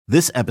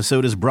This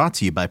episode is brought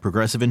to you by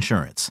Progressive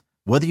Insurance.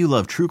 Whether you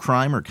love true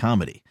crime or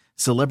comedy,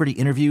 celebrity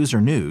interviews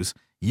or news,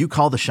 you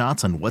call the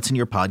shots on what's in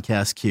your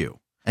podcast queue.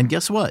 And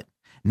guess what?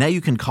 Now you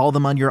can call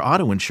them on your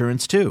auto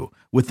insurance too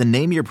with the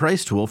Name Your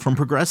Price tool from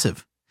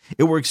Progressive.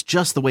 It works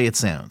just the way it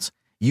sounds.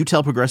 You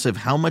tell Progressive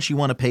how much you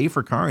want to pay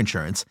for car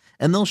insurance,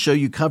 and they'll show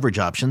you coverage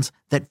options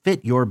that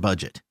fit your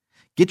budget.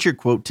 Get your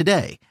quote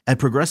today at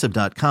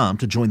Progressive.com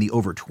to join the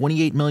over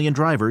 28 million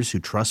drivers who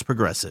trust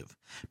Progressive.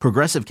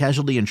 Progressive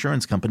Casualty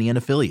Insurance Company and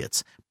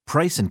Affiliates.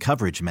 Price and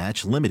coverage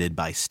match limited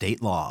by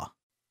state law.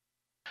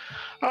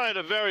 All right,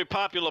 a very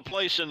popular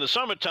place in the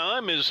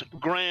summertime is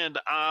Grand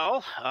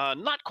Isle.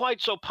 Not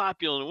quite so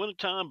popular in the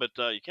wintertime, but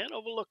you can't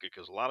overlook it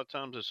because a lot of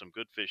times there's some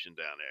good fishing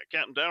down there.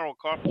 Captain Darrell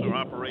Carpenter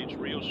operates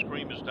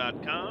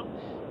ReelScreamers.com,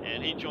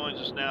 and he joins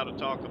us now to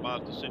talk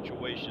about the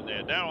situation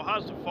there. Darrell,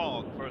 how's the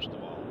fog, first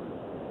of all?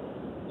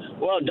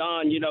 Well,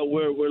 Don,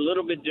 we're a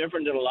little bit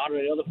different than a lot of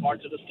the other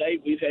parts of the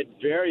state. We've had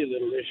very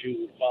little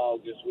issue with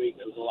fog this week,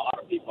 as a lot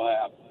of people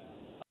have.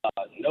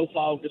 No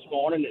fog this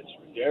morning. It's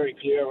very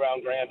clear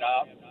around Grand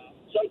Isle.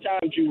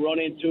 Sometimes you run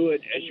into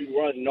it as you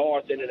run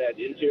north into that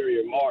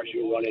interior marsh.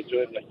 You'll run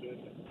into it, but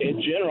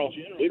in general,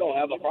 we don't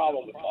have a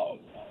problem with fog.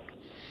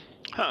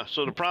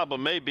 So the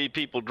problem may be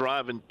people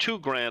driving to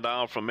Grand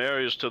Isle from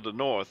areas to the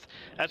north.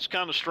 That's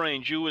kind of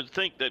strange. You would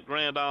think that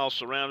Grand Isle,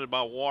 surrounded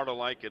by water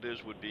like it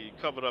is, would be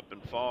covered up in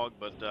fog,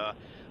 but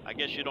I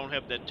guess you don't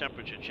have that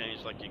temperature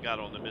change like you got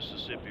on the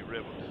Mississippi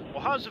River.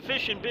 Well, how's the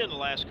fishing been the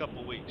last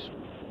couple of weeks?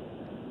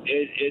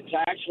 It's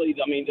actually,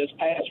 this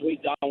past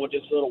week, Don, with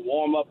this little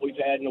warm-up we've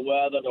had in the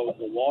weather, the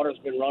water's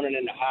been running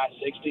in the high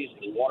 60s,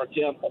 the water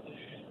temp.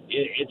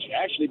 It's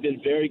actually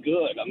been very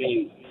good.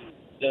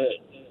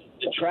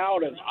 The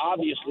trout have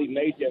obviously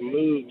made their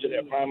move to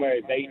their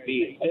primary bait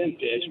being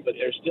pinfish, but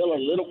there's still a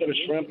little bit of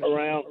shrimp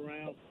around.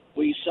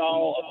 We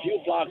saw a few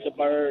flocks of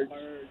birds,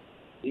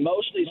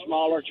 mostly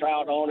smaller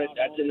trout on it.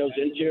 That's in those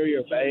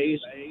interior bays.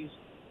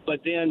 But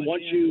then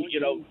once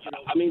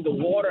the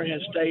water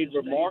has stayed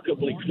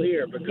remarkably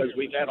clear because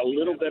we've had a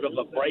little bit of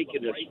a break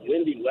in this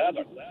windy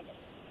weather.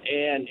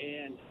 And,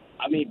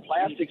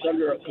 plastics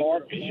under a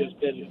carpfish has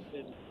been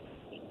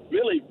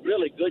really,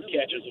 really good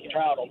catches of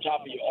trout on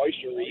top of your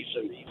oyster reefs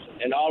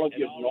and all of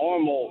your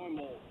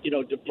normal,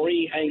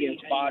 debris hanging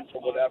spots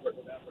or whatever.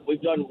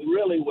 We've done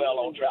really well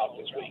on trout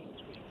this week.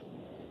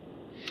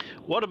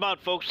 What about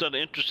folks that are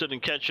interested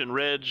in catching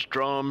reds,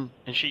 drum,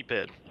 and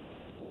sheephead?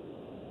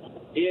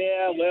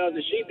 Yeah, well,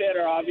 the sheephead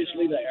are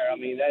obviously there.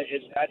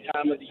 It's that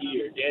time of the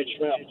year. Dead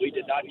shrimp, we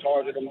did not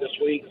target them this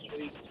week.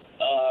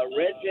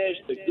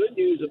 Redfish, the good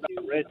news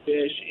about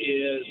redfish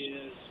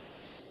is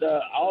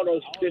all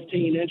those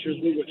 15 inches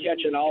we were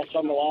catching all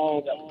summer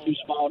long that were too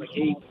small to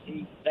keep,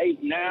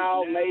 they've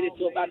now made it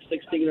to about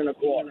 16 and a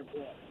quarter.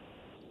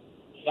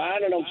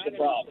 Finding them's the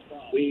problem.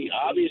 We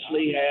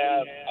obviously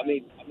have,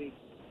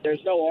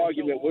 there's no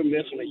argument we're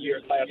missing a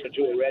year class or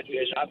two of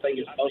redfish. I think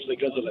it's mostly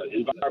because of the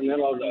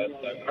environmental,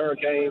 the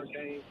hurricanes.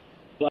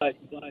 But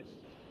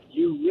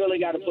you really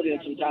got to put in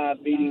some time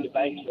feeding the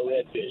banks for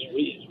redfish.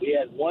 We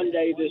had one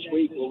day this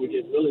week where we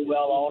did really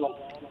well on them,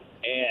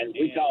 and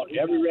we caught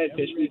every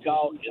redfish we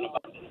caught in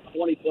about a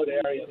 20-foot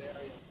area.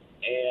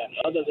 And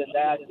other than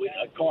that,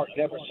 a carp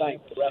never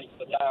sank the rest of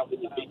the time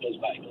when you beat those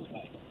banks.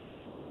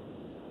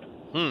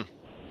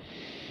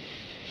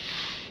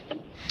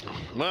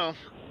 Well,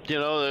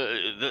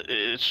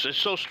 it's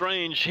so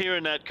strange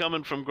hearing that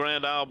coming from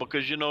Grand Isle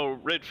because,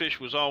 redfish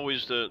was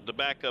always the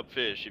backup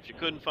fish. If you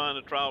couldn't find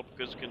a trout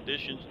because of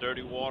conditions,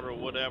 dirty water or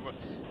whatever,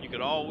 you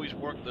could always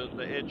work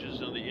the edges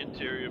in the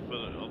interior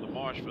of the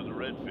marsh for the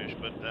redfish.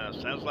 But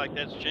sounds like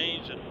that's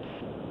changed. And,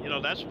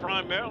 that's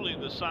primarily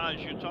the size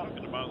you're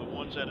talking about, the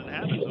ones that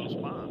inhabit those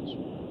ponds.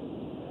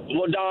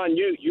 Well, Don,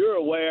 you're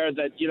aware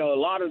that a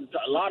lot of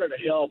the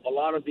help, a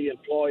lot of the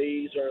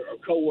employees or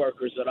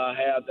coworkers that I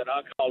have that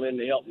I call in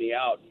to help me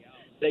out,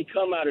 they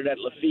come out of that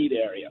Lafitte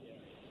area.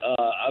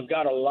 I've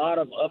got a lot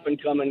of up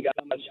and coming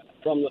guys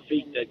from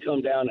Lafitte that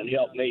come down and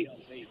help me.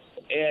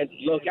 And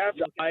look,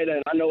 after Ida,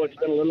 and I know it's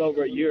been a little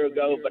over a year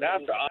ago, but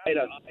after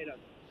Ida,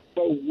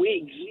 for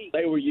weeks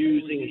they were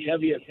using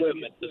heavy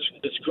equipment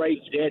to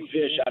scrape dead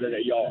fish out of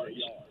their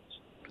yards.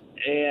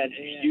 And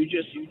you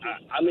just,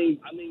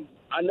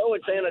 I know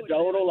it's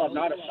anecdotal. I'm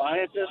not a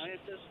scientist,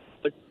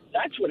 but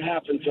that's what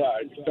happened to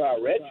our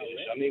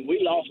redfish. We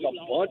lost a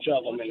bunch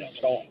of them in that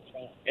storm.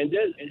 And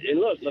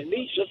look,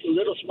 Lafitte's just a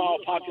little small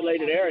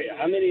populated area.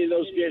 How many of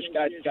those fish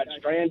got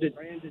stranded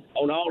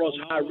on all those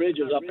high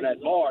ridges up in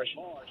that marsh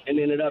and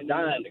ended up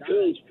dying? The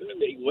coons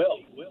will.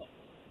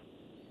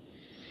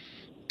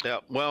 Yeah,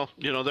 well,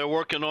 they're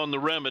working on the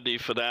remedy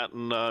for that,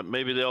 and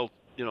maybe they'll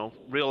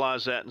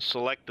realize that and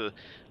select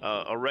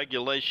a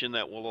regulation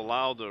that will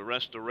allow the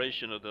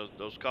restoration of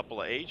those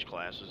couple of age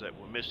classes that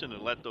we're missing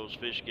and let those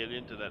fish get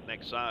into that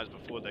next size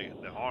before they're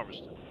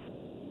harvested.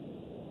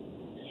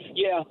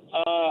 Yeah,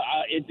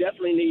 it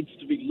definitely needs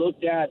to be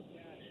looked at.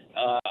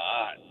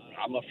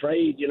 I'm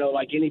afraid,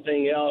 like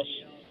anything else,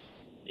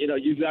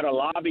 you've got a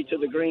lobby to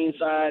the green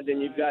side, then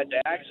you've got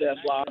the access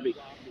lobby.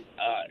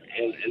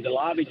 and the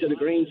lobby to the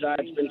green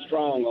side's been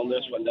strong on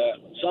this one.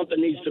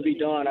 Something needs to be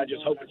done. I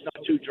just hope it's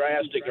not too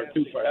drastic or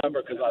too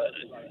forever, because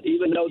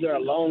even though they're a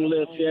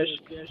long-lived fish,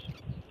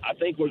 I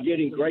think we're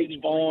getting great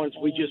spawns.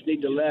 We just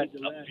need to let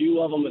a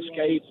few of them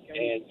escape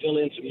and fill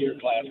in some year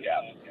class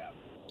gaps.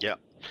 Yeah.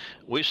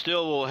 We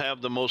still will have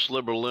the most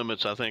liberal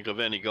limits, I think, of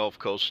any Gulf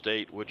Coast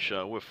state, which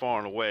we're far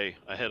and away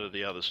ahead of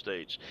the other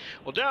states.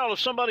 Well, Darrell, if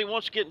somebody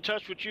wants to get in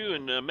touch with you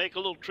and make a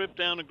little trip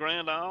down to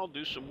Grand Isle,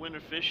 do some winter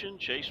fishing,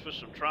 chase for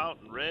some trout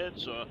and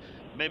reds, or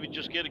maybe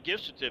just get a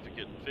gift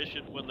certificate and fish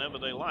it whenever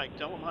they like,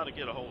 tell them how to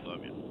get a hold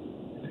of you.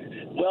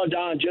 Well,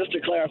 Don, just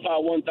to clarify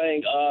one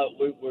thing,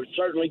 we're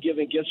certainly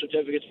giving gift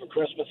certificates for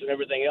Christmas and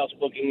everything else,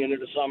 booking into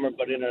the summer.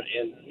 But in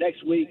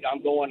next week,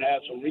 I'm going to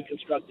have some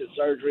reconstructive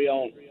surgery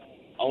on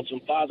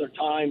some father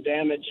time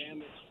damage.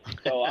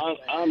 So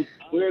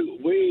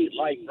we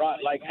like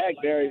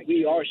Hackberry,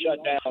 we are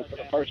shut down for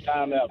the first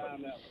time ever.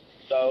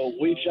 So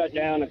we've shut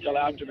down until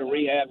after the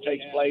rehab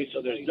takes place.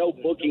 So there's no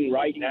booking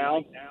right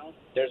now.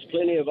 There's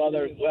plenty of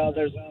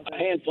there's a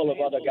handful of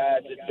other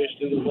guys that fish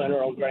through the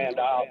winter on Grand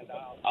Isle.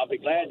 I'll be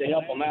glad to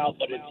help them out,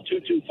 but it's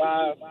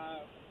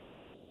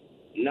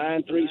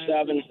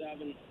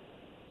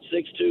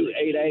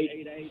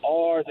 225-937-6288,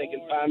 or they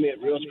can find me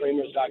at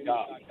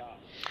realscreamers.com.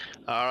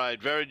 All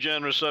right, very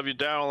generous of you,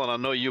 Darrell, and I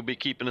know you'll be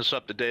keeping us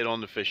up to date on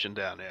the fishing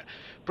down there.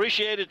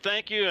 Appreciate it,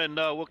 thank you, and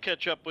we'll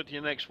catch up with you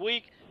next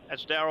week.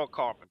 That's Darrell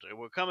Carpenter.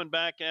 We're coming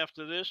back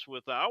after this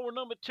with hour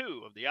number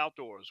 2 of The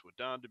Outdoors with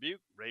Don Dubuque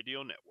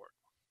Radio Network.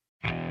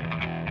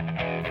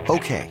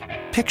 Okay,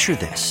 picture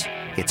this.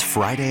 It's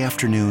Friday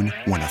afternoon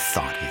when a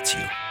thought hits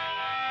you.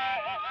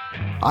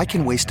 I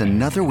can waste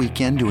another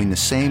weekend doing the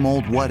same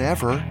old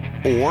whatever,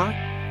 or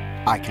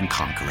I can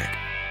conquer it.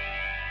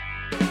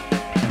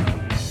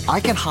 I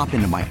can hop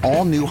into my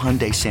all-new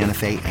Hyundai Santa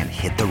Fe and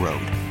hit the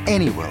road.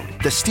 Any road.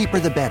 The steeper,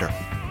 the better.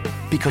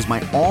 Because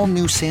my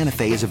all-new Santa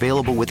Fe is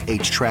available with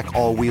H-Track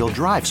all-wheel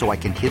drive, so I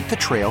can hit the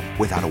trail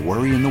without a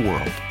worry in the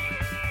world.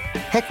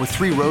 Heck, with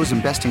 3 rows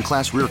and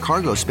best-in-class rear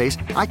cargo space,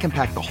 I can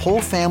pack the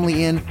whole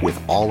family in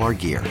with all our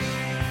gear.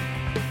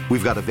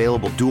 We've got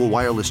available dual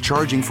wireless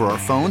charging for our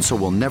phones, so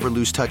we'll never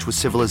lose touch with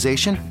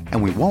civilization,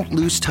 and we won't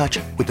lose touch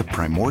with the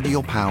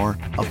primordial power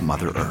of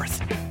Mother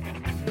Earth.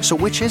 So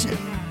which is it?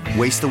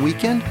 Waste the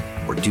weekend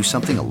or do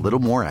something a little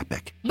more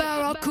epic?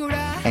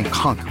 And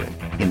conquer it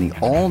in the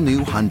all-new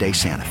Hyundai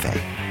Santa Fe.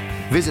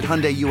 Visit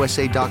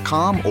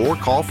HyundaiUSA.com or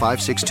call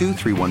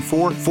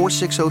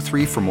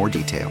 562-314-4603 for more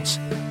details.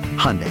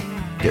 Hyundai,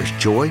 there's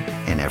joy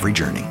in every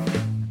journey.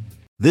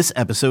 This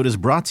episode is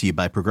brought to you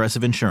by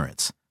Progressive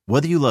Insurance.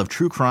 Whether you love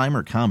true crime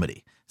or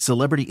comedy,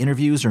 celebrity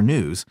interviews or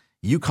news,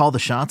 you call the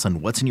shots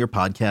on what's in your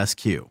podcast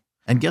queue.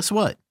 And guess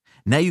what?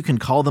 Now you can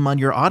call them on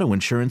your auto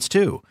insurance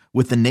too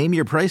with the Name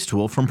Your Price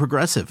tool from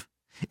Progressive.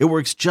 It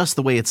works just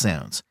the way it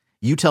sounds.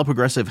 You tell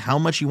Progressive how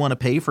much you want to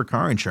pay for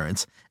car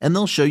insurance, and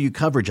they'll show you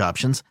coverage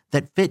options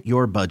that fit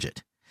your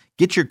budget.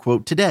 Get your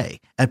quote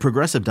today at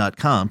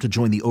Progressive.com to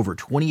join the over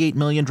 28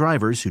 million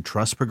drivers who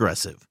trust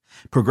Progressive.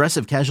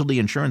 Progressive Casualty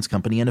Insurance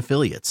Company and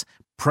Affiliates.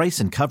 Price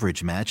and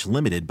coverage match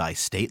limited by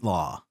state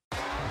law.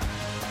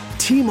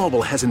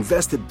 T-Mobile has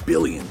invested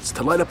billions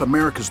to light up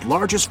America's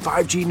largest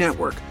 5G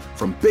network,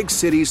 from big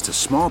cities to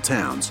small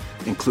towns,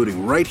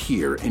 including right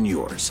here in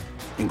yours.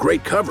 And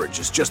great coverage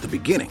is just the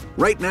beginning.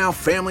 Right now,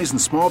 families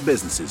and small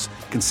businesses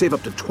can save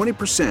up to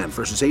 20%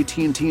 versus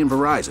AT&T and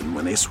Verizon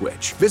when they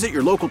switch. Visit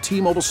your local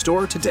T-Mobile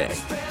store today.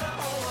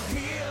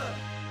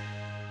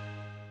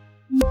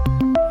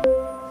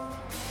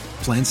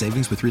 Plan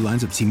savings with 3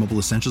 lines of T-Mobile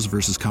Essentials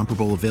versus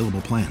comparable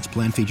available plans.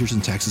 Plan features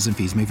and taxes and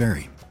fees may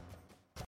vary.